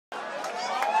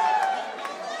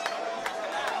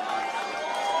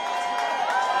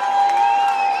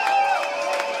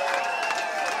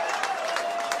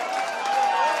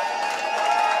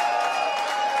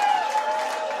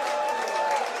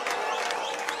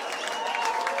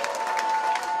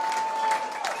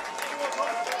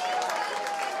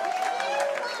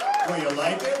Well, you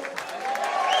like it?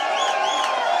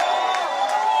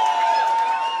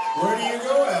 Where do you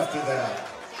go after that?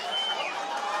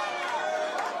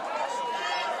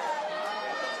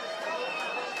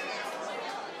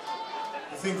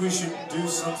 You think we should do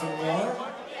something more?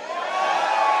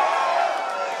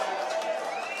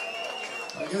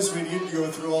 I guess we need to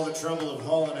go through all the trouble of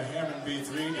hauling a Hammond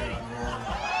B3 down here.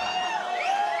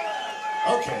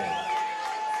 Okay.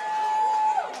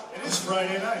 It is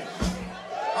Friday night.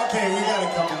 Okay, we got a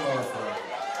couple more for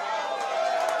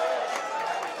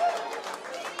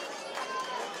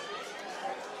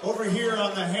you. Over here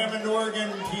on the Hammond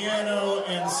organ, piano,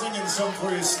 and singing some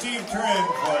for you, Steve Corinne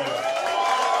for you.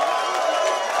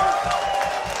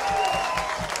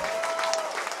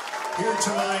 Here to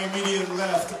my immediate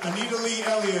left, Anita Lee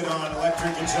Elliott on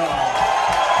electric guitar.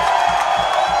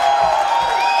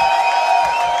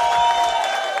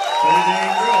 Pretty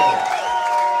dang good.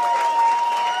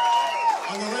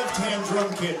 On the left-hand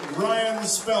drum kit, Ryan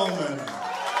Spellman.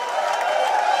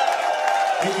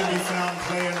 He can be found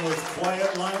playing with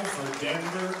Quiet Life or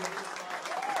Denver.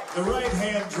 The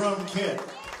right-hand drum kit,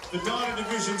 the Donna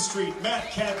Division Street, Matt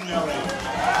Catanelli.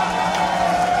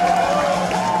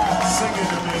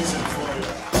 Singing amazing for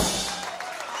you.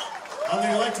 On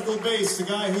the electrical bass, the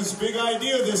guy whose big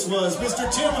idea this was, Mr.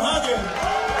 Tim Huggins.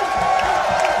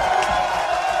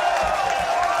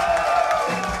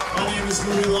 My name is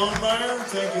Louis Longmire.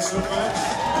 Thank you so much.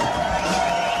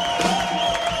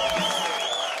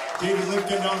 David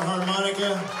Lipkin on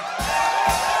harmonica.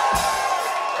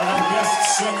 And our guest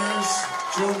singers,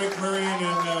 Joe McMurray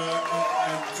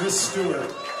and Chris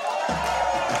Stewart.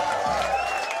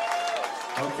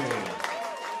 Okay.